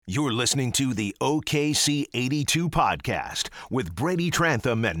You're listening to the OKC 82 podcast with Brady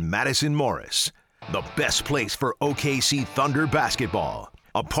Trantham and Madison Morris. The best place for OKC Thunder basketball.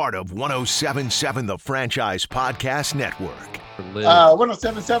 A part of 107.7 The Franchise Podcast Network.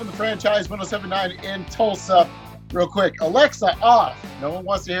 107.7 The Franchise, 107.9 in Tulsa. Real quick, Alexa off. No one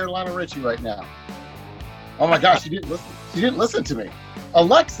wants to hear Lionel Richie right now. Oh my gosh, she didn't listen. She didn't listen to me.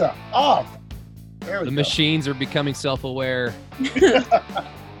 Alexa off. There we go. Machines are becoming self-aware.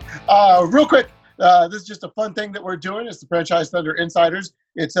 Real quick, this is just a fun thing that we're doing. It's the Franchise Thunder Insiders.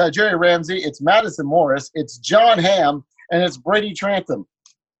 It's Jerry Ramsey. It's Madison Morris. It's John Hamm. And it's Brady Trantham.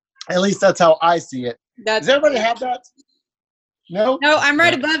 At least that's how I see it. Does everybody have that? No? No, I'm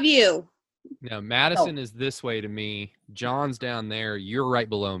right above you. No, Madison is this way to me. John's down there. You're right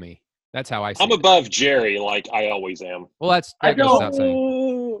below me. That's how I see I'm it. above Jerry, like I always am. Well, that goes without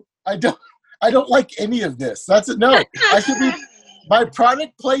saying. I don't like any of this. That's it. No, I should be. My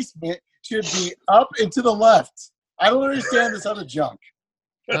product placement should be up and to the left. I don't understand this other junk.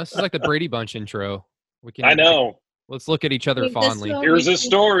 No, this is like the Brady Bunch intro. I know. Let's look at each other fondly. Here's a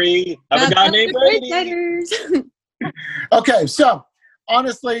story of a guy named Brady. Okay, so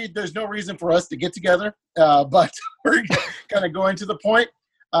honestly, there's no reason for us to get together, but we're kind of going to the point.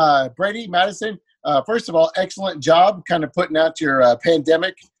 Brady, Madison, first of all, excellent job kind of putting out your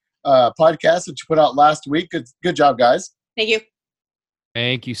pandemic podcast that you put out last week. Good job, guys. Thank you.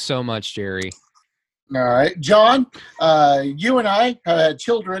 Thank you so much, Jerry. All right. John, you and I have had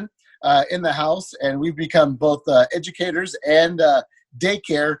children in the house, and we've become both educators and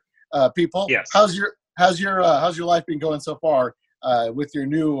daycare people. Yes. How's your life been going so far with your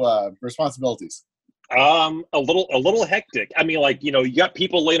new responsibilities? A little hectic. I mean, like, you got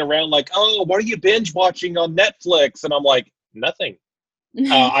people laying around like, oh, what are you binge watching on Netflix? And I'm like, nothing.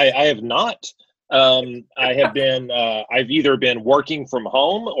 I have not. I have been, I've either been working from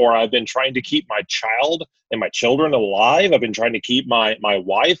home or I've been trying to keep my child and my children alive. I've been trying to keep my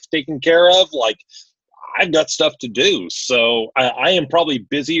wife taken care of. Like, I've got stuff to do. So I am probably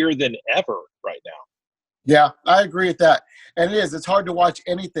busier than ever right now. Yeah, I agree with that. And it's hard to watch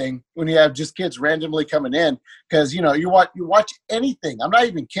anything when you have just kids randomly coming in because, you watch anything. I'm not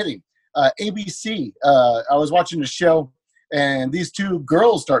even kidding. ABC, I was watching a show and these two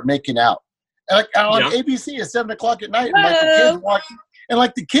girls start making out. And on ABC at 7 o'clock at night, and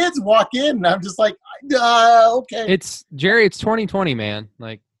the kids walk in, and I'm just like, okay. It's Jerry. It's 2020, man.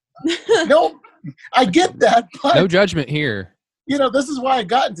 Like, no, I get that, but no judgment here. This is why I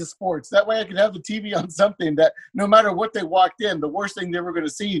got into sports. That way, I could have the TV on something that no matter what they walked in, the worst thing they were going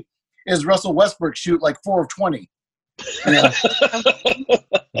to see is Russell Westbrook shoot like 4 of 20.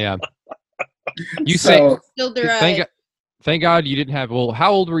 Yeah. You say Still dry. Thank God you didn't have. Well,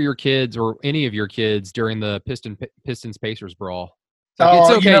 how old were your kids or any of your kids during the Pistons Pacers brawl?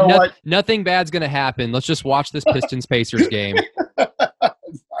 It's okay. Nothing bad's going to happen. Let's just watch this Pistons Pacers game.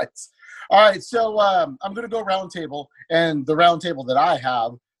 Nice. All right. So I'm going to go round table, and the round table that I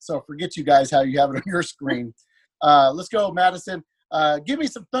have. So forget you guys how you have it on your screen. Let's go, Madison. Give me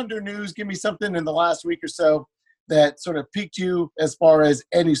some Thunder news. Give me something in the last week or so that sort of piqued you as far as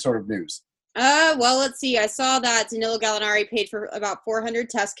any sort of news. Well, let's see. I saw that Danilo Gallinari paid for about 400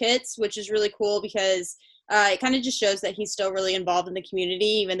 test kits, which is really cool because it kind of just shows that he's still really involved in the community,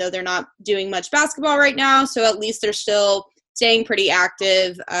 even though they're not doing much basketball right now. So at least they're still staying pretty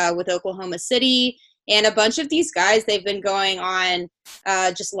active with Oklahoma City. And a bunch of these guys, they've been going on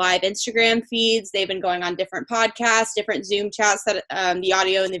just live Instagram feeds. They've been going on different podcasts, different Zoom chats that the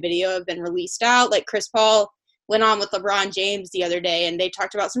audio and the video have been released out. Like Chris Paul went on with LeBron James the other day, and they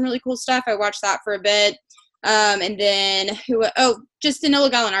talked about some really cool stuff. I watched that for a bit. And then just Danilo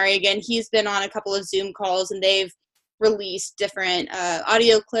Gallinari again. He's been on a couple of Zoom calls, and they've released different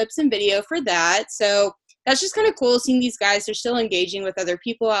audio clips and video for that. So that's just kind of cool seeing these guys. They're still engaging with other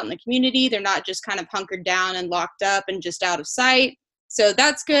people out in the community. They're not just kind of hunkered down and locked up and just out of sight. So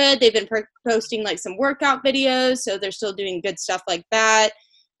that's good. They've been posting like some workout videos, so they're still doing good stuff like that.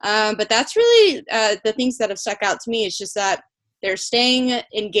 But that's really the things that have stuck out to me. It's just that they're staying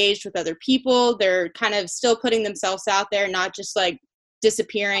engaged with other people. They're kind of still putting themselves out there, not just like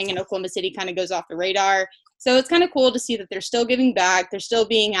disappearing and Oklahoma City kind of goes off the radar. So it's kind of cool to see that they're still giving back. They're still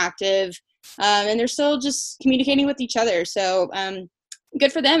being active, and they're still just communicating with each other. So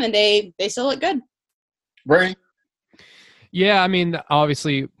good for them, and they still look good. Ray? Yeah, I mean,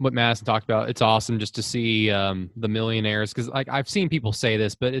 obviously what Madison talked about, it's awesome just to see the millionaires, because like I've seen people say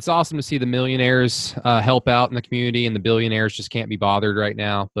this, but it's awesome to see the millionaires help out in the community, and the billionaires just can't be bothered right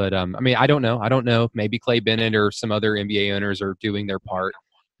now. But I mean, I don't know. Maybe Clay Bennett or some other NBA owners are doing their part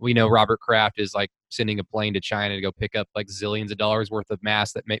we know Robert Kraft is like sending a plane to China to go pick up like zillions of dollars worth of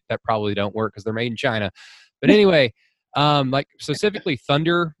masks that probably don't work because they're made in China. But anyway, like specifically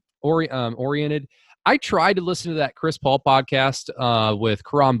Thunder oriented. I tried to listen to that Chris Paul podcast with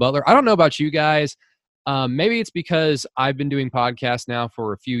Karan Butler. I don't know about you guys. Maybe it's because I've been doing podcasts now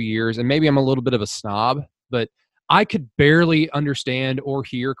for a few years, and maybe I'm a little bit of a snob, but I could barely understand or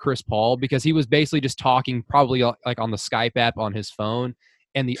hear Chris Paul because he was basically just talking probably like on the Skype app on his phone,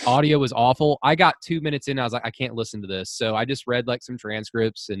 and the audio was awful. I got 2 minutes in, I was like, I can't listen to this. So I just read like some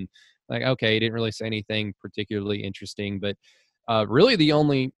transcripts and like, okay, he didn't really say anything particularly interesting, but really the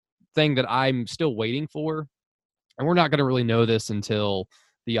only thing that I'm still waiting for, and we're not going to really know this until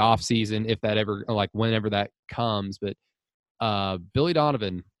the off season, if that ever, like whenever that comes, but Billy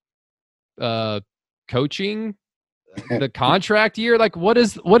Donovan coaching the contract year, like what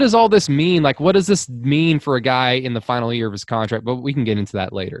does all this mean? Like what does this mean for a guy in the final year of his contract? But we can get into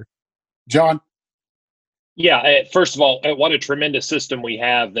that later. John? Yeah, first of all, what a tremendous system we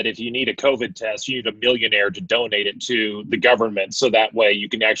have that if you need a COVID test, you need a millionaire to donate it to the government. So that way you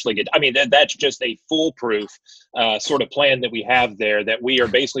can actually get, I mean, that's just a foolproof sort of plan that we have there, that we are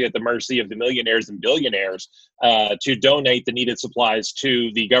basically at the mercy of the millionaires and billionaires to donate the needed supplies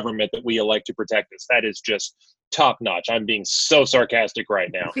to the government that we elect to protect us. That is just top notch. I'm being so sarcastic right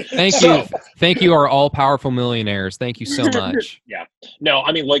now. Thank you, our all powerful millionaires. Thank you so much. Yeah. No,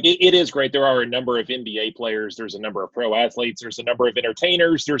 I mean, like it is great. There are a number of NBA players. There's a number of pro athletes. There's a number of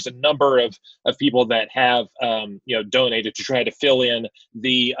entertainers. There's a number of people that have, donated to try to fill in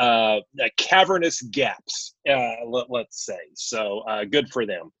the cavernous gaps, let's say. So good for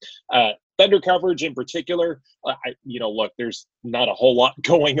them. Thunder coverage in particular, look, there's not a whole lot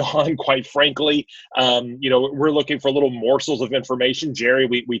going on, quite frankly. We're looking for little morsels of information. Jerry,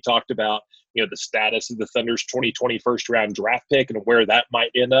 we talked about, the status of the Thunder's 2020 first round draft pick and where that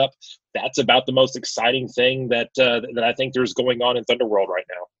might end up. That's about the most exciting thing that I think there's going on in Thunder World right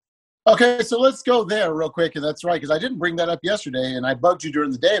now. Okay, so let's go there real quick, and that's right, because I didn't bring that up yesterday, and I bugged you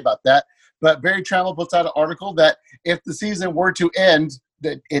during the day about that. But Barry Trammell puts out an article that if the season were to end,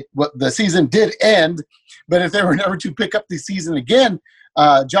 the season did end, but if they were never to pick up the season again,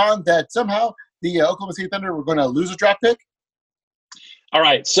 John, that somehow the Oklahoma City Thunder were going to lose a draft pick? All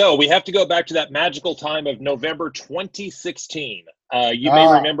right, so we have to go back to that magical time of November 2016. You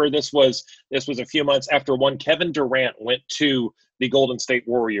may remember this was a few months after one Kevin Durant went to the Golden State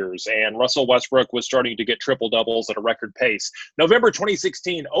Warriors, and Russell Westbrook was starting to get triple doubles at a record pace. November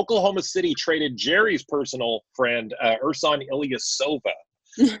 2016, Oklahoma City traded Jerry's personal friend Ersan Ilyasova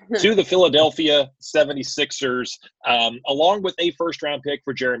to the Philadelphia 76ers, along with a first-round pick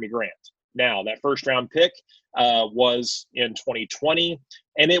for Jeremy Grant. Now, that first-round pick was in 2020,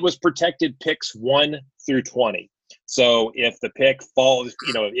 and it was protected picks 1 through 20. So if the pick falls,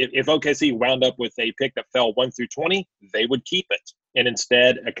 if OKC wound up with a pick that fell 1 through 20, they would keep it. And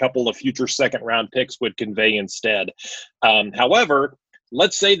instead, a couple of future second-round picks would convey instead. However,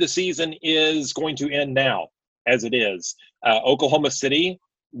 let's say the season is going to end now, as it is. Oklahoma City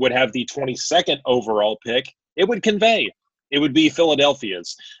would have the 22nd overall pick. It would convey. It would be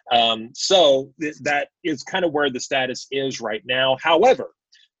Philadelphia's. So that is kind of where the status is right now. However,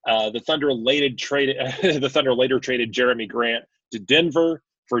 the Thunder later traded Jeremy Grant to Denver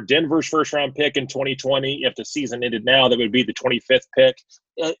for Denver's first-round pick in 2020. If the season ended now, that would be the 25th pick.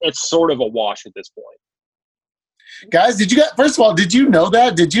 It's sort of a wash at this point. Guys, first of all, did you know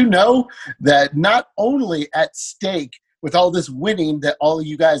that? Did you know that not only at stake with all this winning that all of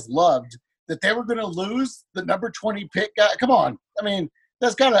you guys loved, that they were going to lose the number 20 pick? Come on. I mean,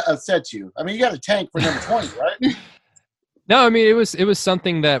 that's got to upset you. I mean, you got to tank for number 20, right? No, I mean, it was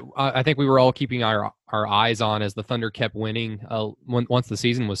something that I think we were all keeping our eyes on as the Thunder kept winning once the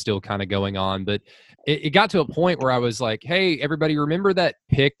season was still kind of going on. But it got to a point where I was like, hey, everybody, remember that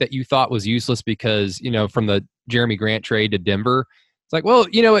pick that you thought was useless because, from the Jeremy Grant trade to Denver? It's like, well,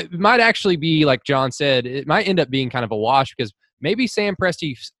 it might actually be, like John said, it might end up being kind of a wash because maybe Sam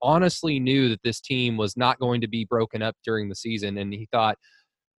Presti honestly knew that this team was not going to be broken up during the season. And he thought,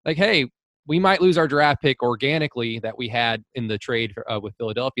 like, hey, we might lose our draft pick organically that we had in the trade with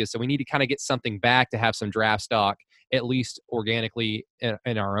Philadelphia. So we need to kind of get something back to have some draft stock, at least organically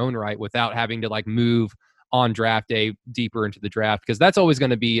in our own right, without having to like move on draft day deeper into the draft. Because that's always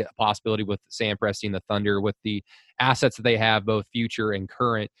going to be a possibility with Sam Presti and the Thunder with the assets that they have, both future and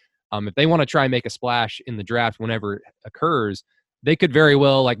current. If they want to try and make a splash in the draft whenever it occurs, they could very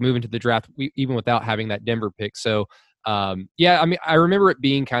well like move into the draft even without having that Denver pick. So I mean, I remember it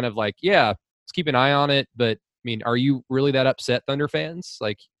being kind of like, yeah, let's keep an eye on it. But I mean, are you really that upset, Thunder fans?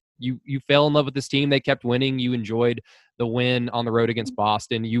 Like you fell in love with this team. They kept winning. You enjoyed the win on the road against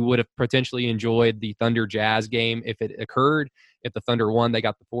Boston. You would have potentially enjoyed the Thunder Jazz game if it occurred. If the Thunder won, they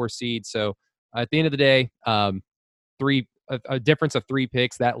got the 4 seed. So at the end of the day, a difference of 3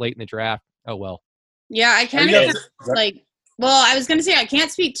 picks that late in the draft. Oh, well. Yeah, I kind of I was going to say I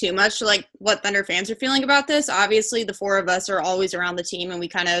can't speak too much to like what Thunder fans are feeling about this. Obviously, the 4 of us are always around the team, and we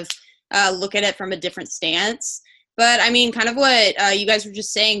kind of look at it from a different stance. But I mean, kind of what you guys were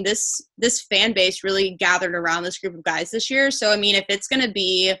just saying, this fan base really gathered around this group of guys this year. So I mean, if it's going to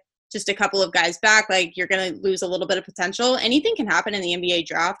be just a couple of guys back, like you're going to lose a little bit of potential. Anything can happen in the NBA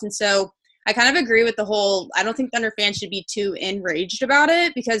draft, and so I kind of agree with the whole. I don't think Thunder fans should be too enraged about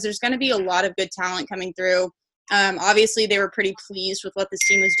it because there's going to be a lot of good talent coming through. Obviously, they were pretty pleased with what this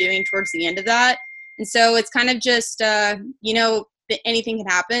team was doing towards the end of that. And so it's kind of just, anything can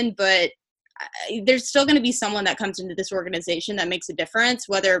happen, but there's still going to be someone that comes into this organization that makes a difference,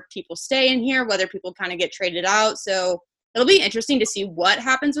 whether people stay in here, whether people kind of get traded out. So it'll be interesting to see what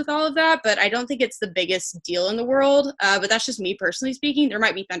happens with all of that, but I don't think it's the biggest deal in the world. But that's just me personally speaking. There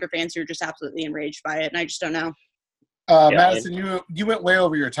might be Thunder fans who are just absolutely enraged by it, and I just don't know. Madison, you went way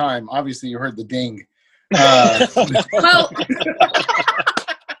over your time. Obviously, you heard the ding. Well, so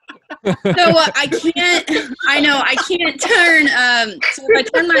I can't turn, so if I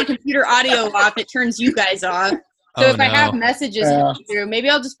turn my computer audio off, it turns you guys off. So I have messages coming through, maybe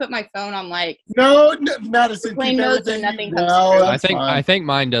I'll just put my phone on like no, Madison, plain modes and nothing comes through. I think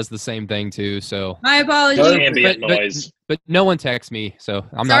mine does the same thing too. So my apologies. Ambient noise. But no one texts me, so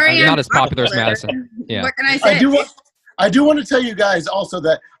I'm not as popular as Madison. Yeah. What can I say? I do want to tell you guys also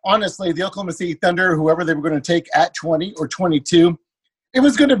that honestly, the Oklahoma City Thunder, whoever they were going to take at 20 or 22, it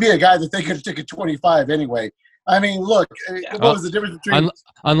was going to be a guy that they could have taken 25 anyway. I mean, look, what was the difference between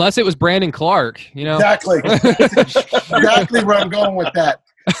unless it was Brandon Clark, Exactly. Exactly where I'm going with that.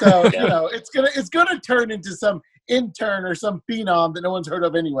 So, it's gonna turn into some intern or some phenom that no one's heard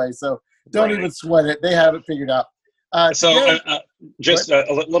of anyway. So don't even sweat it. They have it figured out. Just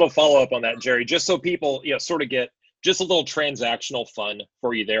a little follow-up on that, Jerry, just so people sort of get just a little transactional fun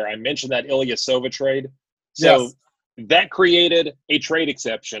for you there. I mentioned that Ilyasova trade. So that created a trade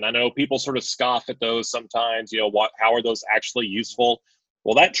exception. I know people sort of scoff at those sometimes, how are those actually useful?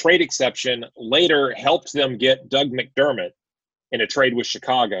 Well, that trade exception later helped them get Doug McDermott in a trade with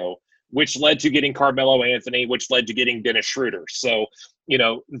Chicago, which led to getting Carmelo Anthony, which led to getting Dennis Schroeder. So,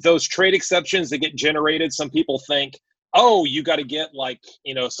 those trade exceptions that get generated, some people think, oh, you got to get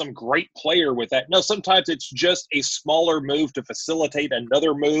some great player with that. No, sometimes it's just a smaller move to facilitate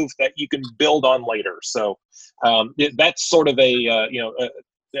another move that you can build on later. So that's sort of a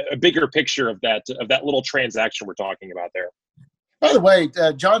bigger picture of that little transaction we're talking about there. By the way,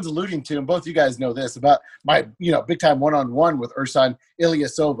 John's alluding to, and both you guys know this, about my big time one-on-one with Ersan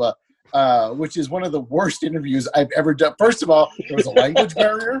Ilyasova, which is one of the worst interviews I've ever done. First of all, there was a language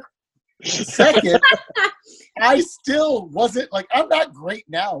barrier. Second, I still wasn't I'm not great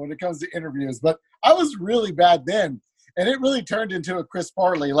now when it comes to interviews, but I was really bad then. And it really turned into a Chris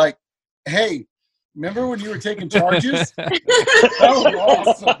Farley, hey, remember when you were taking charges? That was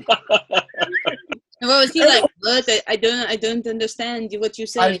awesome. What was he like? Look, I don't understand what you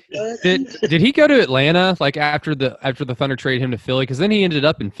say. Did he go to Atlanta after the Thunder traded him to Philly? Because then he ended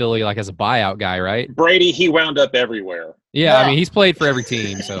up in Philly as a buyout guy, right? Brady, he wound up everywhere. Yeah, I mean he's played for every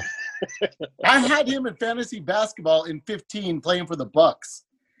team. So I had him in fantasy basketball in 15 playing for the Bucks,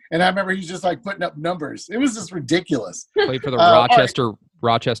 and I remember he's just putting up numbers. It was just ridiculous. Played for the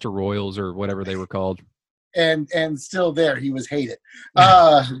Rochester Royals or whatever they were called. And still there, he was hated.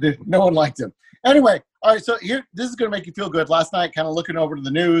 No one liked him. Anyway, all right, so this is going to make you feel good. Last night, kind of looking over to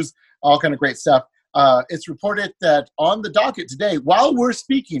the news, all kind of great stuff. It's reported that on the docket today, while we're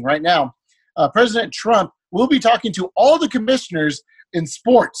speaking right now, President Trump will be talking to all the commissioners in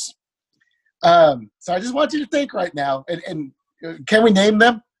sports. So I just want you to think right now, and can we name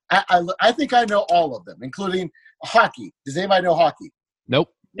them? I think I know all of them, including hockey. Does anybody know hockey?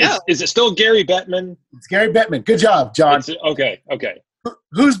 Nope. Is it still Gary Bettman? It's Gary Bettman. Good job, John. Okay.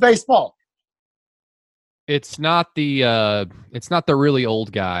 Who's baseball? It's not the really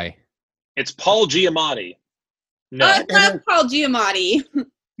old guy. It's Paul Giamatti. No, it's not Paul Giamatti.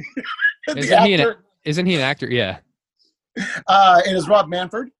 Isn't he an actor? Yeah. It is Rob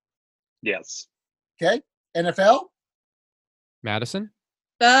Manfred. Yes. Okay. NFL? Madison?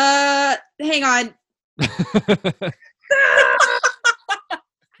 Hang on.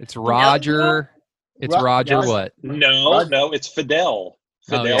 It's Roger. It's Roger what? No, it's Fidel.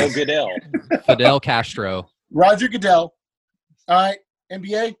 Goodell. Fidel Castro. Roger Goodell. All right.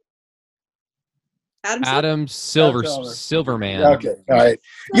 NBA? Adam Silverman. Okay, all right.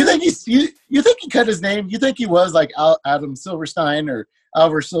 You think you think he cut his name? You think he was like Adam Silverstein or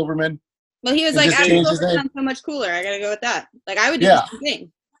Albert Silverman? Well, he was like, Adam Silver sounds so much cooler. I gotta go with that. Like, I would do the same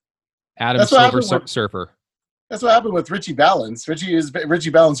thing. Adam Silver Surfer. That's what happened with Richie Valens. Richie is Richie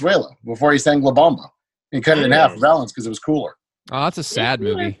Valenzuela before he sang La Bamba. He cut it in half for Valens because it was cooler. Oh, that's a sad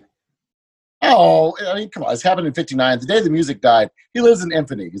movie. Oh, I mean, come on. It's happened in '59. The day the music died. He lives in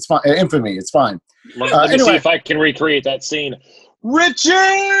infamy. It's fine. Infamy. It's fine. Let me see if I can recreate that scene. Richie!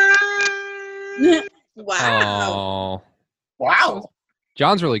 Wow. Oh. Wow.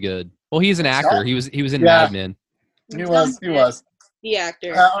 John's really good. Well, he's an actor. He was in Mad Men. He was. The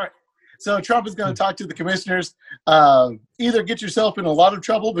actor. All right. So Trump is going to talk to the commissioners. Either get yourself in a lot of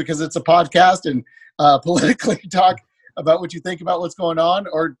trouble because it's a podcast and politically talk about what you think about what's going on,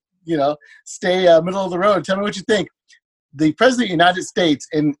 or stay middle of the road. Tell me what you think. The President of the United States,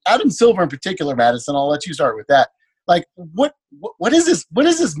 and Adam Silver in particular, Madison, I'll let you start with that. Like, what is this? What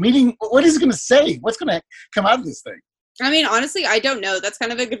is this meeting? What is he going to say? What's going to come out of this thing? I mean, honestly, I don't know. That's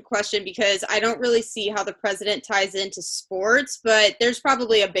kind of a good question because I don't really see how the president ties into sports, but there's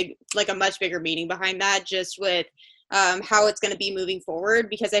probably a much bigger meaning behind that, just with how it's going to be moving forward,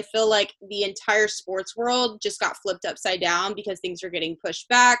 because I feel like the entire sports world just got flipped upside down because things are getting pushed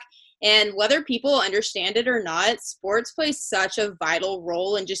back. And whether people understand it or not, sports plays such a vital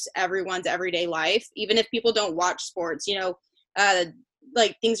role in just everyone's everyday life. Even if people don't watch sports,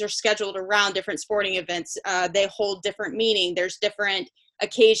 like things are scheduled around different sporting events. They hold different meaning. There's different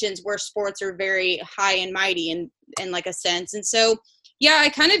occasions where sports are very high and mighty in like a sense. And so, yeah, I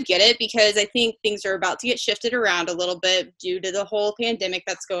kind of get it because I think things are about to get shifted around a little bit due to the whole pandemic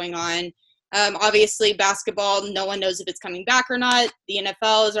that's going on. Obviously, basketball, no one knows if it's coming back or not. The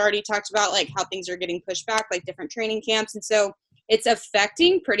NFL has already talked about like how things are getting pushed back, like different training camps. And so it's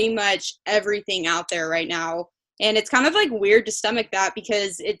affecting pretty much everything out there right now. And it's kind of like weird to stomach that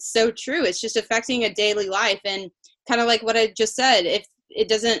because it's so true. It's just affecting a daily life. And kind of like what I just said,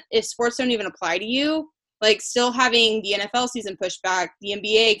 if sports don't even apply to you, like still having the NFL season pushed back, the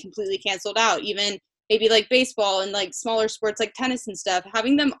NBA completely canceled out, even maybe like baseball and like smaller sports like tennis and stuff,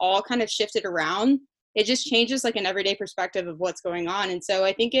 having them all kind of shifted around, it just changes like an everyday perspective of what's going on. And so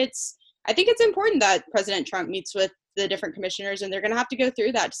I think it's important that President Trump meets with the different commissioners, and they're going to have to go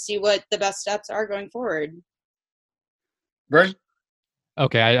through that to see what the best steps are going forward. Right.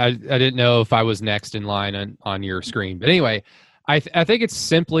 Okay, I didn't know if I was next in line on your screen, but anyway, I think it's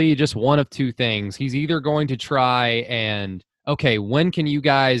simply just one of two things. He's either going to try and when can you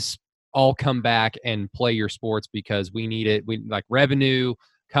guys all come back and play your sports because we need it. We like revenue,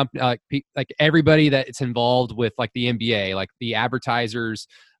 like everybody that's involved with like the NBA, like the advertisers,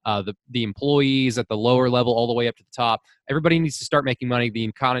 the employees at the lower level all the way up to the top. Everybody needs to start making money. The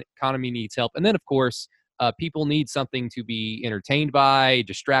economy needs help, and then of course. People need something to be entertained by,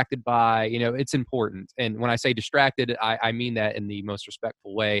 distracted by. It's important. And when I say distracted, I mean that in the most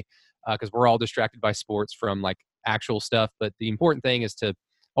respectful way, because we're all distracted by sports from like actual stuff. But the important thing is to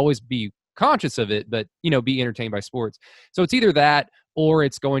always be conscious of it, but be entertained by sports. So it's either that, or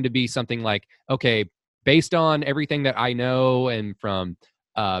it's going to be something like, okay, based on everything that I know, and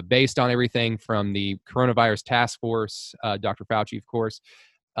based on everything from the coronavirus task force, Dr. Fauci, of course.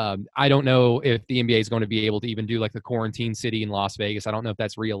 I don't know if the NBA is going to be able to even do like the quarantine city in Las Vegas. I don't know if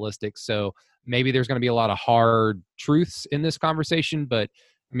that's realistic. So maybe there's going to be a lot of hard truths in this conversation. But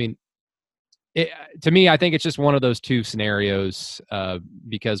I mean, to me, I think it's just one of those two scenarios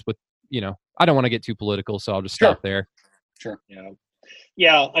because I don't want to get too political, so I'll just stop there. Sure.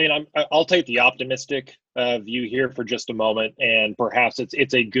 Yeah. I mean, I'll take the optimistic view here for just a moment, and perhaps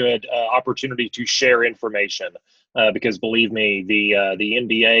it's a good opportunity to share information because believe me, the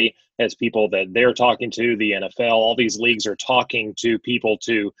NBA has people that they're talking to, the NFL, all these leagues are talking to people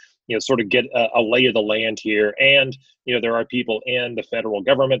to sort of get a lay of the land here, and there are people in the federal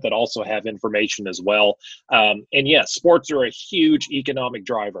government that also have information as well. And yes, sports are a huge economic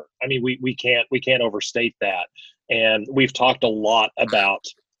driver. I mean, we can't overstate that. And we've talked a lot about,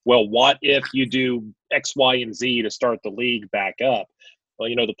 well, what if you do X, Y, and Z to start the league back up? Well,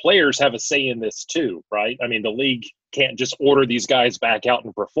 the players have a say in this too, right? I mean, the league can't just order these guys back out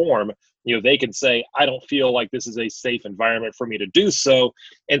and perform. They can say, I don't feel like this is a safe environment for me to do so.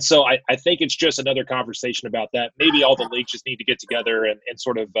 And so I think it's just another conversation about that. Maybe all the leagues just need to get together and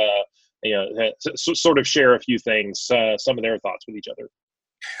sort of, sort of share a few things, some of their thoughts with each other.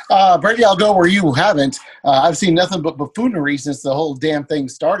 Brady, I'll go where you haven't. I've seen nothing but buffoonery since the whole damn thing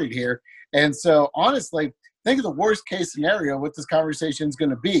started here. And so, honestly, think of the worst case scenario what this conversation is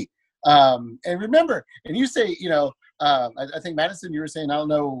going to be. And remember, and you say, I think Madison, you were saying, I don't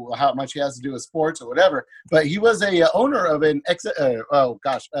know how much he has to do with sports or whatever, but he was a owner of an USFL.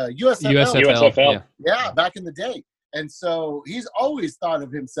 USFL. Yeah, back in the day. And so he's always thought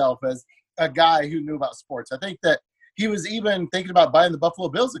of himself as a guy who knew about sports. I think that he was even thinking about buying the Buffalo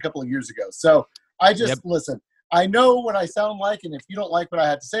Bills a couple of years ago. So I just listen. I know what I sound like, and if you don't like what I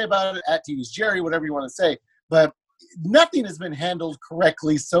had to say about it, at TV's Jerry, whatever you want to say, but nothing has been handled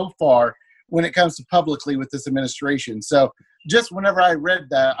correctly so far when it comes to publicly with this administration. So just whenever I read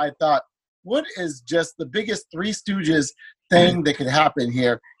that, I thought, what is just the biggest Three Stooges thing that could happen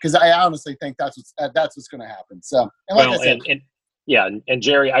here? Because I honestly think that's what's going to happen. So, and like I said, and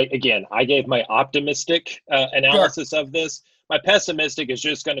Jerry, I gave my optimistic analysis of this. My pessimistic is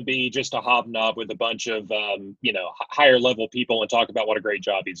just going to be just a hobnob with a bunch of higher level people and talk about what a great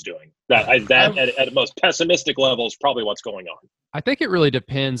job he's doing. That at a most pessimistic level is probably what's going on. I think it really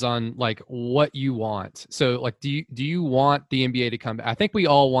depends on like what you want. So like, do you want the NBA to come back? I think we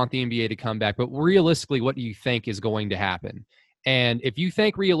all want the NBA to come back, but realistically, what do you think is going to happen? And if you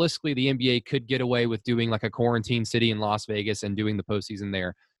think realistically the NBA could get away with doing like a quarantine city in Las Vegas and doing the postseason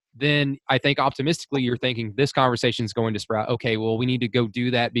there, then I think optimistically you're thinking this conversation is going to sprout. Okay, well, we need to go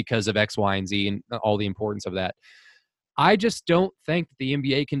do that because of X, Y, and Z and all the importance of that. I just don't think that the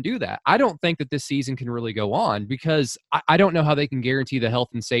NBA can do that. I don't think that this season can really go on because I don't know how they can guarantee the health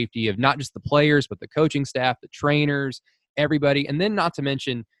and safety of not just the players, but the coaching staff, the trainers, everybody. And then not to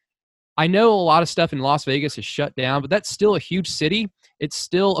mention, I know a lot of stuff in Las Vegas is shut down, but that's still a huge city. It's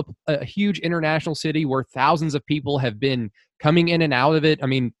still a huge international city where thousands of people have been coming in and out of it. I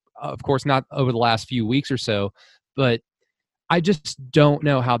mean, of course, not over the last few weeks or so, but I just don't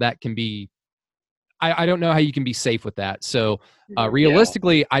know how that can be. I don't know how you can be safe with that. So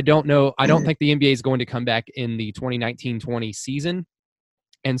realistically, I don't know. I don't think the NBA is going to come back in the 2019-20 season.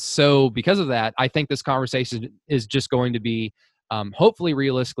 And so because of that, I think this conversation is just going to be hopefully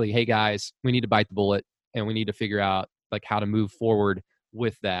realistically, hey guys, we need to bite the bullet and we need to figure out like how to move forward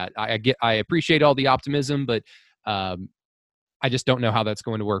with that. I appreciate all the optimism, but I just don't know how that's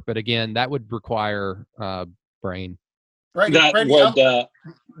going to work. But again, that would require brain. Brady, that Brady, would.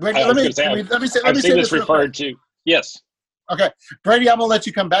 Brady, let me say this referred to. Yes. Okay, Brady, I'm gonna let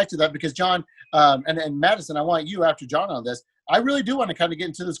you come back to that because John and Madison, I want you after John on this. I really do want to kind of get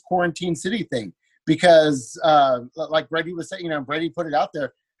into this quarantine city thing because, like Brady was saying, Brady put it out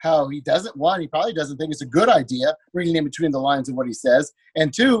there how he probably doesn't think it's a good idea, reading in between the lines of what he says,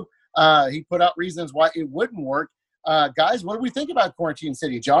 and two, he put out reasons why it wouldn't work. Guys, what do we think about quarantine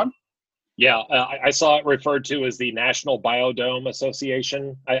city, John? Yeah, I saw it referred to as the National Biodome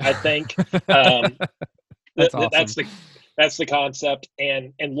Association. I think that's awesome. That's the concept.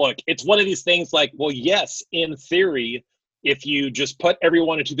 And look, it's one of these things like, well, yes, in theory, if you just put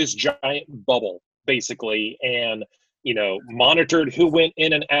everyone into this giant bubble, basically, and monitored who went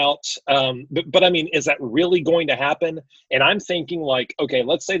in and out. But I mean, is that really going to happen? And I'm thinking like, okay,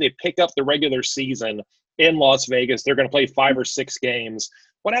 let's say they pick up the regular season in Las Vegas. They're going to play 5 or 6 games.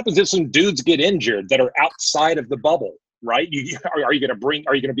 What happens if some dudes get injured that are outside of the bubble, right? Are you going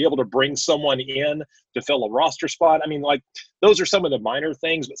to be able to bring someone in to fill a roster spot? I mean, like, those are some of the minor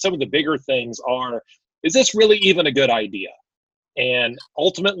things, but some of the bigger things are, is this really even a good idea? And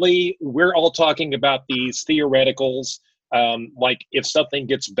ultimately, we're all talking about these theoreticals, like if something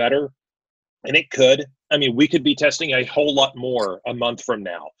gets better, and it could. I mean, we could be testing a whole lot more a month from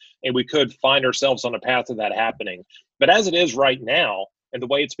now, and we could find ourselves on a path of that happening. But as it is right now, and the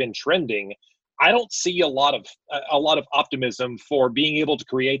way it's been trending, I don't see a lot of optimism for being able to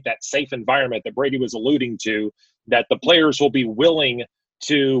create that safe environment that Brady was alluding to, that the players will be willing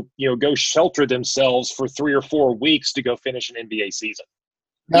to, go shelter themselves for 3 or 4 weeks to go finish an NBA season.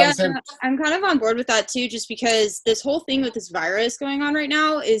 Yeah, I'm kind of on board with that too, just because this whole thing with this virus going on right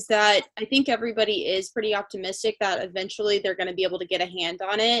now is that I think everybody is pretty optimistic that eventually they're going to be able to get a hand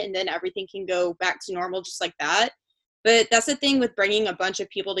on it and then everything can go back to normal just like that. But that's the thing with bringing a bunch of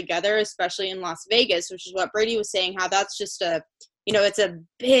people together, especially in Las Vegas, which is what Brady was saying, how that's just it's a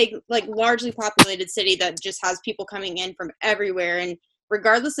big, like largely populated city that just has people coming in from everywhere. And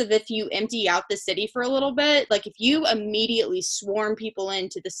regardless of if you empty out the city for a little bit, like if you immediately swarm people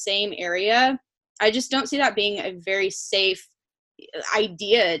into the same area, I just don't see that being a very safe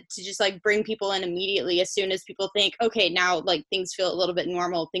idea to just like bring people in immediately as soon as people think, okay, now like things feel a little bit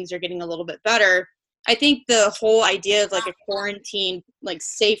normal, things are getting a little bit better. I think the whole idea of like a quarantine, like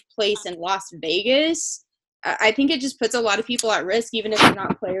safe place in Las Vegas, I think it just puts a lot of people at risk, even if they're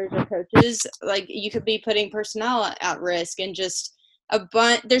not players or coaches. Like you could be putting personnel at risk and just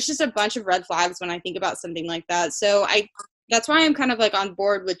there's just a bunch of red flags when I think about something like that. So that's why I'm kind of like on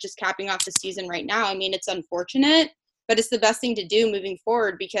board with just capping off the season right now. I mean, it's unfortunate, but it's the best thing to do moving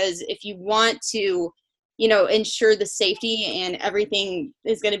forward, because if you want to, you know, ensure the safety and everything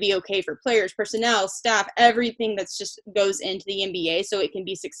is going to be okay for players, personnel, staff, everything that's just goes into the NBA so it can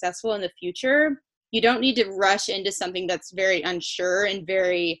be successful in the future, you don't need to rush into something that's very unsure and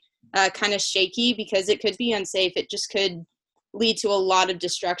very kind of shaky, because it could be unsafe. It just could lead to a lot of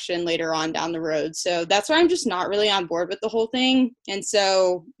destruction later on down the road. So that's why I'm just not really on board with the whole thing. And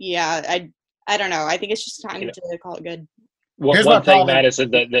so, yeah, I don't know. I think it's just time to call it good. One thing,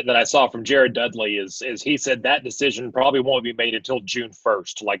 Madison, that I saw from Jared Dudley is he said that decision probably won't be made until June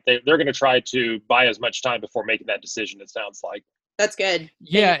 1st. Like they're going to try to buy as much time before making that decision, it sounds like. That's good.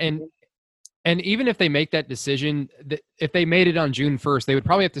 Yeah, and even if they make that decision, if they made it on June 1st, they would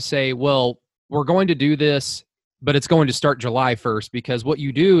probably have to say, well, we're going to do this, but it's going to start July 1st, because what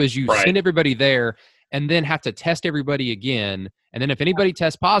you do is you send everybody there and then have to test everybody again. And then if anybody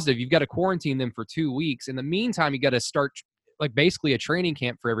tests positive, you've got to quarantine them for 2 weeks. In the meantime, you got to start like basically a training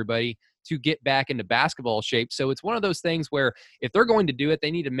camp for everybody to get back into basketball shape. So it's one of those things where if they're going to do it, they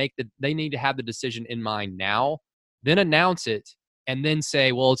need to have the decision in mind now, then announce it, and then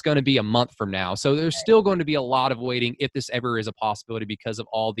say, well, it's going to be a month from now. So there's still going to be a lot of waiting if this ever is a possibility, because of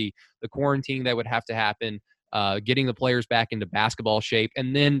all the quarantine that would have to happen, getting the players back into basketball shape,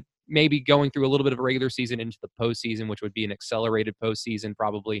 and then maybe going through a little bit of a regular season into the postseason, which would be an accelerated postseason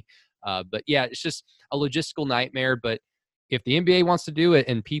probably. But yeah, it's just a logistical nightmare. But if the NBA wants to do it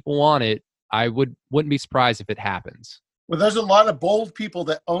and people want it, I wouldn't be surprised if it happens. Well, there's a lot of bold people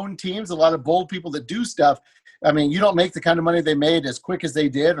that own teams, a lot of bold people that do stuff. I mean, you don't make the kind of money they made as quick as they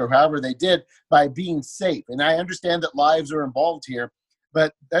did or however they did by being safe. And I understand that lives are involved here,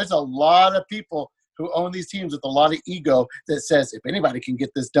 but there's a lot of people who own these teams with a lot of ego that says, if anybody can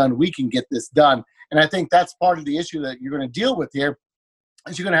get this done, we can get this done. And I think that's part of the issue that you're going to deal with here,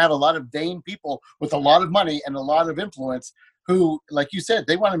 is you're going to have a lot of vain people with a lot of money and a lot of influence who, like you said,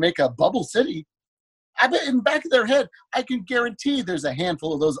 they want to make a bubble city. I bet in the back of their head, I can guarantee there's a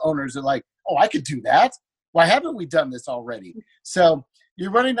handful of those owners that are like, oh, I could do that. Why haven't we done this already? So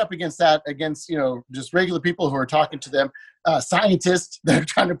you're running up against that, against, you know, just regular people who are talking to them, scientists that are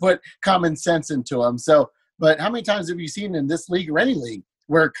trying to put common sense into them. So, but how many times have you seen in this league or any league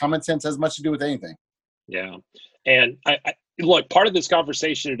where common sense has much to do with anything? Yeah. And I look, part of this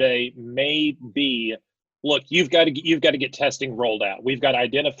conversation today may be, look, you've got to get testing rolled out. We've got to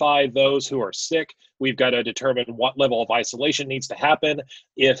identify those who are sick. We've got to determine what level of isolation needs to happen.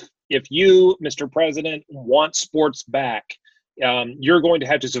 If you, Mr. President, want sports back, you're going to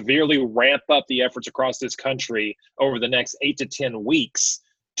have to severely ramp up the efforts across this country over the next 8 to 10 weeks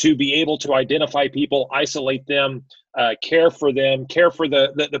to be able to identify people, isolate them, care for them, care for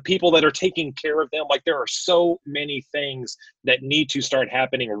the people that are taking care of them. Like, there are so many things that need to start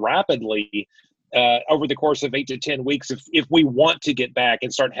happening rapidly over the course of 8 to 10 weeks if we want to get back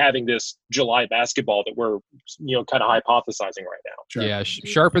and start having this July basketball that we're, you know, kind of hypothesizing right now. Sure. Yeah,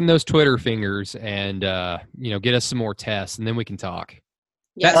 sharpen those Twitter fingers and, you know, get us some more tests, and then we can talk.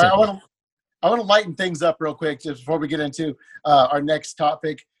 Yeah. I want to lighten things up real quick just before we get into our next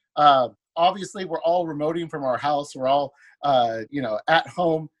topic. Obviously, we're all remoting from our house. We're all, you know, at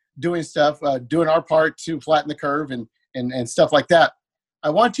home doing stuff, doing our part to flatten the curve and stuff like that. I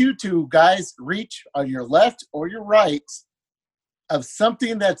want you to, guys, reach on your left or your right of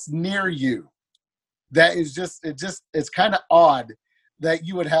something that's near you. That is it's kind of odd that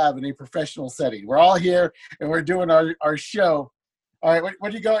you would have in a professional setting. We're all here and we're doing our show. All right,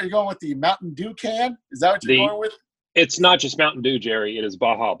 what do you go? Are you going with the Mountain Dew can? Is that what you're going with? It's not just Mountain Dew, Jerry. It is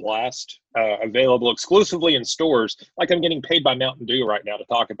Baja Blast, available exclusively in stores. Like, I'm getting paid by Mountain Dew right now to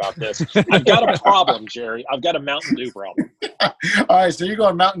talk about this. I've got a problem, Jerry. I've got a Mountain Dew problem. All right, so you're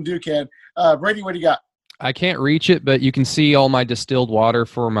going Mountain Dew can. Brady, what do you got? I can't reach it, but you can see all my distilled water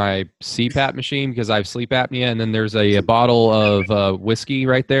for my CPAP machine because I have sleep apnea. And then there's a bottle of whiskey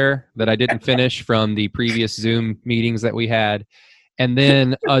right there that I didn't finish from the previous Zoom meetings that we had. And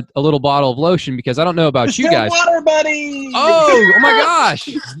then a little bottle of lotion because I don't know about you guys. Water, buddy! Oh my gosh.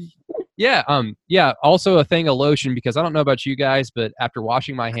 Yeah. Yeah. Also a thing of lotion because I don't know about you guys, but after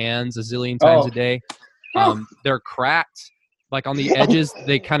washing my hands a zillion times a day, they're cracked. Like on the edges,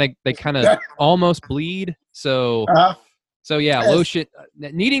 they kind of almost bleed. So yeah, lotion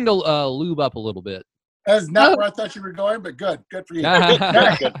needing to lube up a little bit. That's not where I thought you were going, but good for you.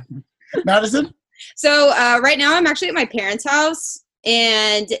 Good. Madison? So right now I'm actually at my parents' house,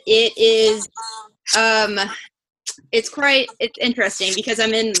 and it is it's interesting because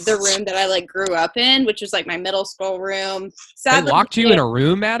I'm in the room that I like grew up in, which was like my middle school room. Sadly, they locked you in a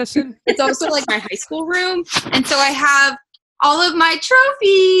room, Madison? It's also like my high school room, and so I have all of my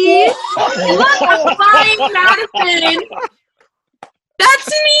trophies. Look, I'm flying Madison. That's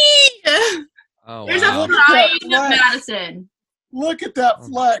me. Oh, There's wow. a flying Flex. Madison. Look at that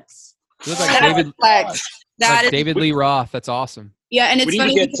flex. Looks like That's David, flex. That like is David Lee Roth. That's awesome. Yeah, and it's We need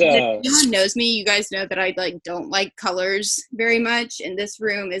funny to get, because if anyone knows me, you guys know that I don't like colors very much, and this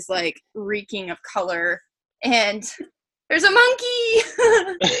room is reeking of color. And there's a monkey.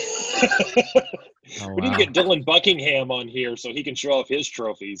 Oh, We need wow. to get Dylan Buckingham on here so he can show off his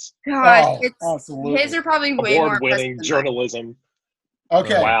trophies. God, Oh, absolutely. his are probably way more Award-winning impressive than journalism.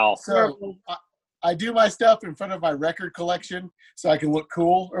 Okay. Wow. So I do my stuff in front of my record collection so I can look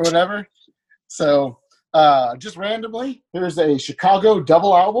cool or whatever. So just randomly, here's a Chicago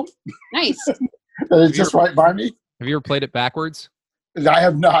double album Nice. that is just right by me. Have you ever played it backwards? I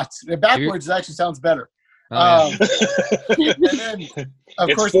have not. Backwards actually sounds better. Oh, yeah. And then, of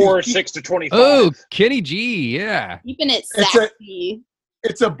It's course, 4, these- 6 to 25. Oh, Kenny G. Yeah. Keeping it It's a- sassy.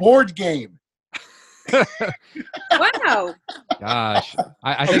 it's a board game. Wow. Gosh,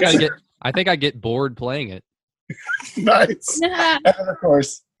 I think I get bored playing it. Nice. And then, of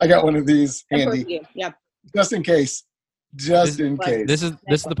course, I got one of these Of course handy you. Yeah. just in case. Just in case. This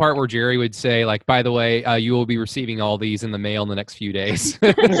is the part where Jerry would say, by the way, you will be receiving all these in the mail in the next few days.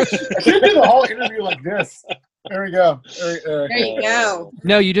 I should do the whole interview like this. There we go. There you go.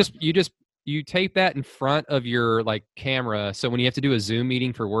 No, you tape that in front of your camera, so when you have to do a Zoom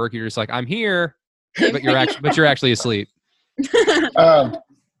meeting for work, you're just like, I'm here, but you're actually asleep. Did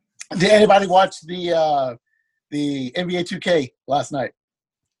anybody watch the NBA 2K last night?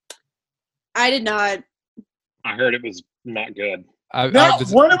 I did not. I heard it was not good. No,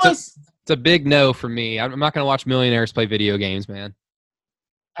 one of us. It's a big no for me. I'm not going to watch millionaires play video games, man.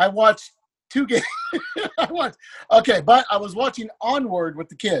 I watched 2 games. But I was watching Onward with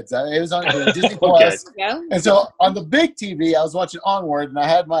the kids. It was on Disney Plus. Yeah. And so on the big TV, I was watching Onward, and I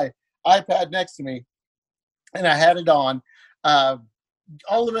had my iPad next to me, and I had it on.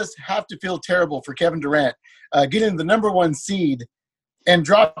 All of us have to feel terrible for Kevin Durant getting the number 1 seed and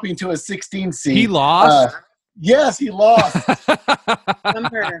dropping to a 16 seed. He lost. Yes, he lost.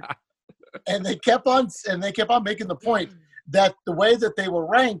 Number. And they kept on making the point that the way that they were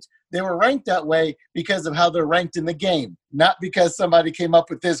ranked that way because of how they're ranked in the game, not because somebody came up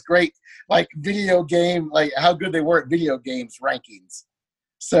with this great video game, how good they were at video games rankings.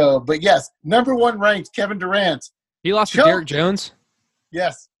 So, but yes, number 1 ranked Kevin Durant. He lost to Derek Jones.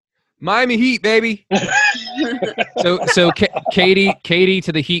 Yes. Miami Heat, baby. so Katie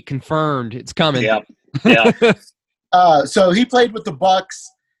to the Heat confirmed. It's coming. Yeah. Yeah. So he played with the Bucks.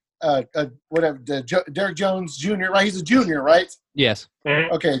 Derek Jones Jr. Right? He's a junior, right? Yes.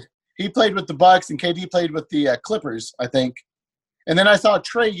 Okay. He played with the Bucks, and KD played with the Clippers, I think. And then I saw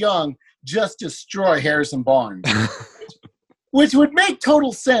Trae Young just destroy Harrison Barnes, which would make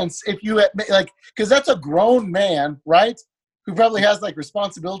total sense if you because that's a grown man, right? Who probably has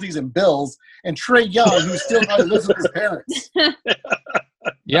responsibilities and bills, and Trae Young, who still probably lives with his parents.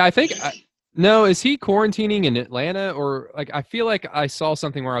 Yeah, I think. No, is he quarantining in Atlanta, or I feel like I saw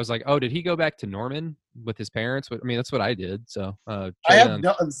something where I was like, oh, did he go back to Norman with his parents? I mean, that's what I did. So I have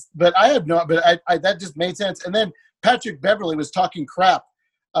no, but that just made sense. And then Patrick Beverly was talking crap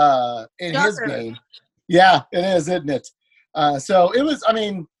in his game. Yeah, it is, isn't it? So it was. I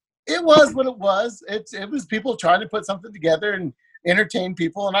mean, it was what it was. It was people trying to put something together and entertain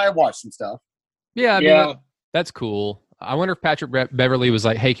people, and I watched some stuff. Yeah, I mean, that's cool. I wonder if Patrick Beverly was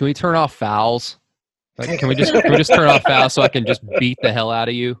like, "Hey, can we turn off fouls? Can we just turn off fouls so I can just beat the hell out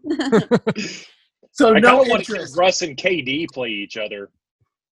of you?" So I no want interest. Russ and KD play each other.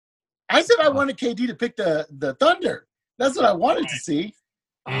 I said I wanted KD to pick the Thunder. That's what I wanted to see.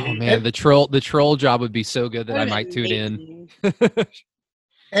 Oh man, the troll job would be so good that I might tune in.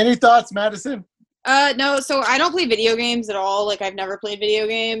 Any thoughts, Madison? No, so I don't play video games at all. I've never played video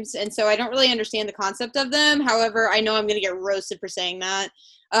games, and so I don't really understand the concept of them. However, I know I'm going to get roasted for saying that.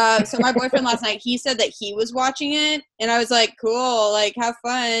 So my boyfriend last night, he said that he was watching it, and I was like, cool, have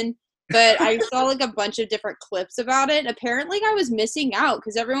fun. But I saw a bunch of different clips about it. Apparently, I was missing out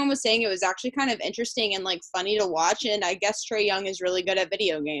because everyone was saying it was actually kind of interesting and funny to watch. And I guess Trae Young is really good at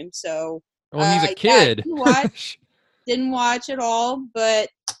video games. So, well, he's a kid. Yeah, didn't watch at all, but.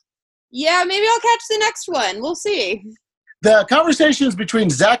 Yeah, maybe I'll catch the next one. We'll see. The conversations between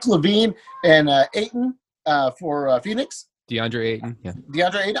Zach LaVine and Ayton for Phoenix. DeAndre Ayton. Yeah.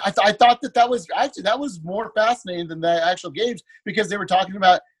 DeAndre Ayton. I thought that was more fascinating than the actual games because they were talking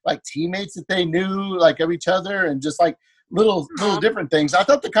about teammates that they knew of each other and just little different things. I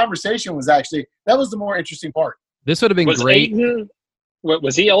thought the conversation was that was the more interesting part. This would have been great. Ayton,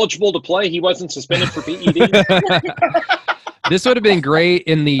 was he eligible to play? He wasn't suspended for PED? This would have been great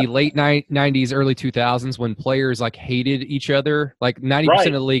in the late 90s, early 2000s when players like hated each other. Like 90% Right.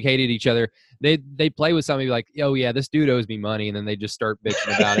 of the league hated each other. They play with somebody like, oh yeah, this dude owes me money, and then they just start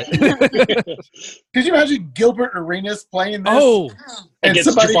bitching about it. Could you imagine Gilbert Arenas playing this? Oh, and Against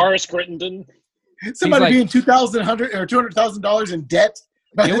somebody Javaris Crittenden. being like- $200,000 in debt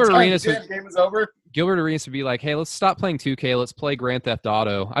by Gilbert the time Arenas the game is over. Gilbert Arenas would be like, hey, let's stop playing 2K. Let's play Grand Theft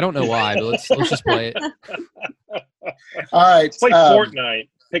Auto. I don't know why, but let's just play it. All right. It's like Fortnite.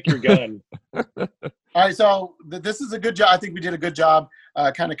 Pick your gun. All right, so this is a good job. I think we did a good job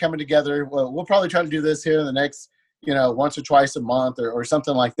kind of coming together. We'll probably try to do this here in the next, once or twice a month or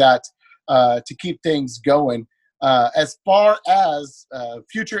something like that to keep things going. As far as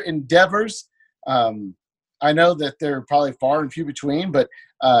future endeavors, I know that they're probably far and few between, but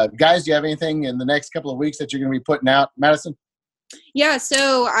guys, do you have anything in the next couple of weeks that you're going to be putting out? Madison? Yeah,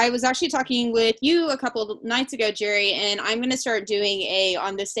 so I was actually talking with you a couple of nights ago, Jerry, and I'm going to start doing a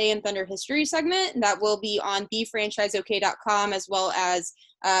On This Day in Thunder History segment that will be on thefranchiseok.com as well as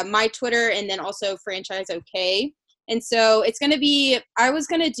my Twitter and then also FranchiseOK. And so it's going to be, I was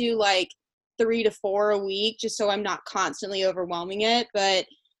going to do like 3 to 4 a week just so I'm not constantly overwhelming it. But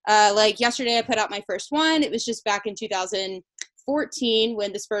like yesterday I put out my first one. It was just back in 2014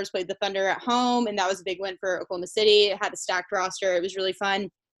 when the Spurs played the Thunder at home, and that was a big win for Oklahoma City. It had a stacked roster. It was really fun.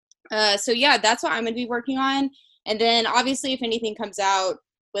 So yeah, that's what I'm going to be working on. And then obviously if anything comes out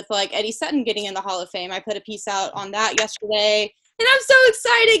with like Eddie Sutton getting in the Hall of Fame, I put a piece out on that yesterday. And I'm so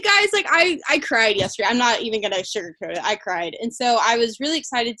excited, guys. Like I cried yesterday. I'm not even going to sugarcoat it. I cried. And so I was really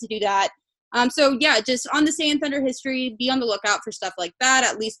excited to do that. So yeah, just On This Day in Thunder History, be on the lookout for stuff like that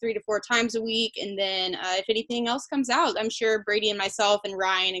at least 3 to 4 times a week. And then if anything else comes out, I'm sure Brady and myself and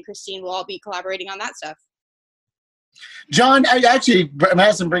Ryan and Christine will all be collaborating on that stuff. John,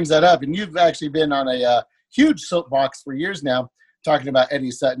 Madison brings that up, and you've actually been on a huge soapbox for years now talking about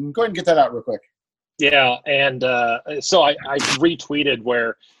Eddie Sutton. Go ahead and get that out real quick. Yeah, and so I retweeted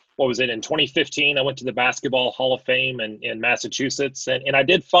what was it, in 2015, I went to the Basketball Hall of Fame in Massachusetts, and I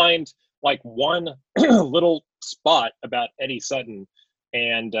did find like one little spot about Eddie Sutton,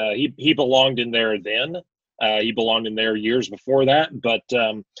 and he belonged in there then. He belonged in there years before that, but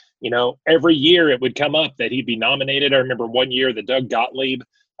every year it would come up that he'd be nominated. I remember one year that Doug Gottlieb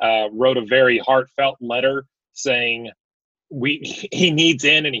wrote a very heartfelt letter saying he needs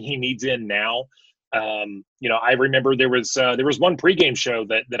in, and he needs in now. I remember there was one pregame show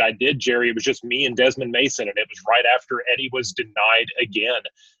that I did, Jerry. It was just me and Desmond Mason, and it was right after Eddie was denied again.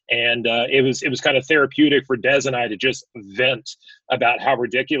 And it was kind of therapeutic for Des and I to just vent about how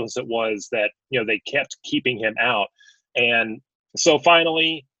ridiculous it was that, they kept keeping him out. And so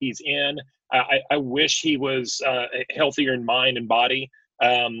finally he's in. I wish he was healthier in mind and body,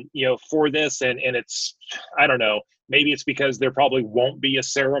 for this. And it's, I don't know, maybe it's because there probably won't be a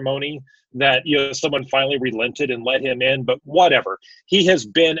ceremony that, someone finally relented and let him in, but whatever. He has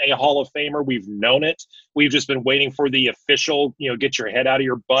been a Hall of Famer. We've known it. We've just been waiting for the official, get your head out of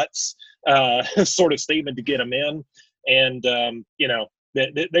your butts sort of statement to get him in. And,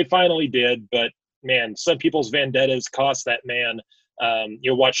 they finally did, but man, some people's vendettas cost that man,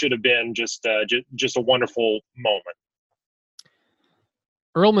 what should have been just a wonderful moment.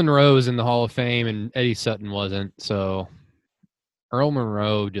 Earl Monroe is in the Hall of Fame, and Eddie Sutton wasn't. So Earl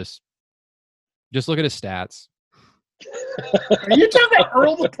Monroe, just look at his stats. Are you talking about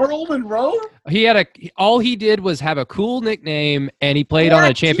Earl Monroe? He had all he did was have a cool nickname, and he played on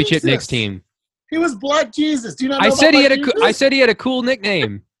a championship Knicks team. He was Black Jesus. Do you not know I said he had Jesus? I said he had a cool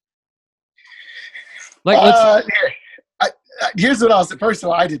nickname. Like here's what I'll say. First of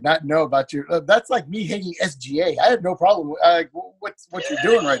all, I did not know about you. That's like me hating SGA. I have no problem. What you're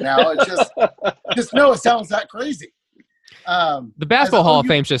doing right now? It's just know it sounds that crazy. The Basketball Hall of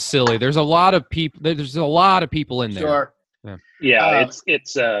Fame's just silly. There's a lot of people. There's a lot of people in there. Sure. Yeah,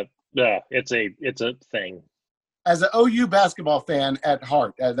 it's a thing. As an OU basketball fan at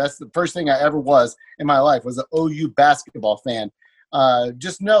heart, that's the first thing I ever was in my life, was an OU basketball fan.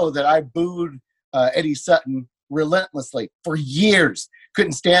 Just know that I booed Eddie Sutton relentlessly for years.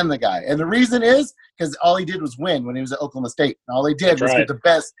 Couldn't stand the guy. And the reason is because all he did was win when he was at Oklahoma State. And all he did was get the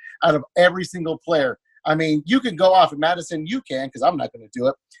best out of every single player. I mean, you can go off at Madison, you can, because I'm not going to do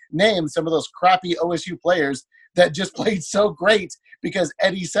it. Name some of those crappy OSU players that just played so great because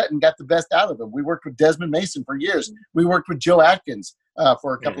Eddie Sutton got the best out of them. We worked with Desmond Mason for years. We worked with Joe Atkins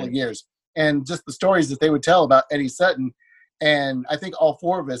for a couple of years. And just the stories that they would tell about Eddie Sutton. And I think all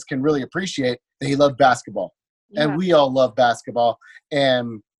four of us can really appreciate that he loved basketball. Yeah. And we all love basketball.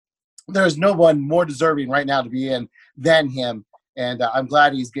 And there's no one more deserving right now to be in than him. And I'm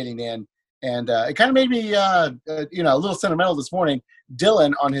glad he's getting in. And it kind of made me, a little sentimental this morning.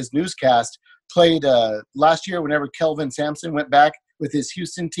 Dylan on his newscast played last year whenever Kelvin Sampson went back with his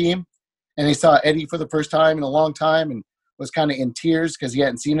Houston team, and he saw Eddie for the first time in a long time and was kind of in tears because he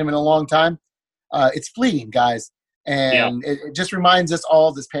hadn't seen him in a long time. It's fleeting, guys. And it just reminds us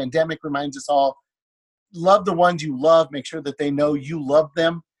all, this pandemic reminds us all, love the ones you love. Make sure that they know you love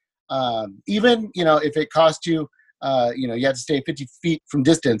them. Even, if it costs you, you have to stay 50 feet from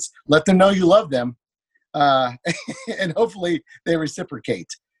distance, let them know you love them. And hopefully they reciprocate.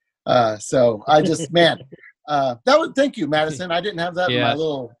 So I just, thank you, Madison. I didn't have that in my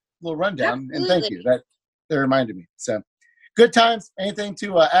little rundown. Absolutely. And thank you. That reminded me. So good times. Anything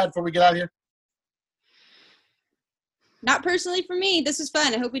to add before we get out of here? Not personally for me. This was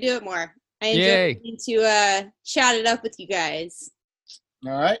fun. I hope we do it more. I enjoyed getting to chat it up with you guys.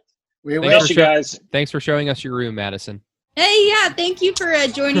 All right. We will. Thanks, you guys. Thanks for showing us your room, Madison. Hey, yeah, thank you for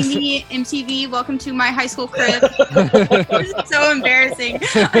joining me, MTV. Welcome to my high school crib. This is so embarrassing.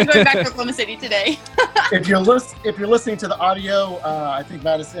 I'm going back to Oklahoma City today. If you're listening to the audio, I think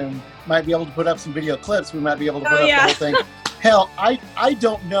Madison might be able to put up some video clips. We might be able to put up the whole thing. Hell, I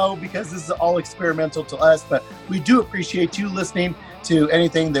don't know, because this is all experimental to us, but we do appreciate you listening to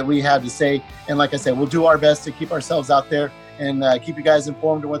anything that we have to say. And like I said, we'll do our best to keep ourselves out there and keep you guys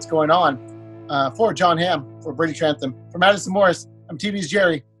informed of what's going on. For John Hamm, for Brady Trantham, for Madison Morris, I'm TV's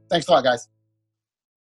Jerry. Thanks a lot, guys.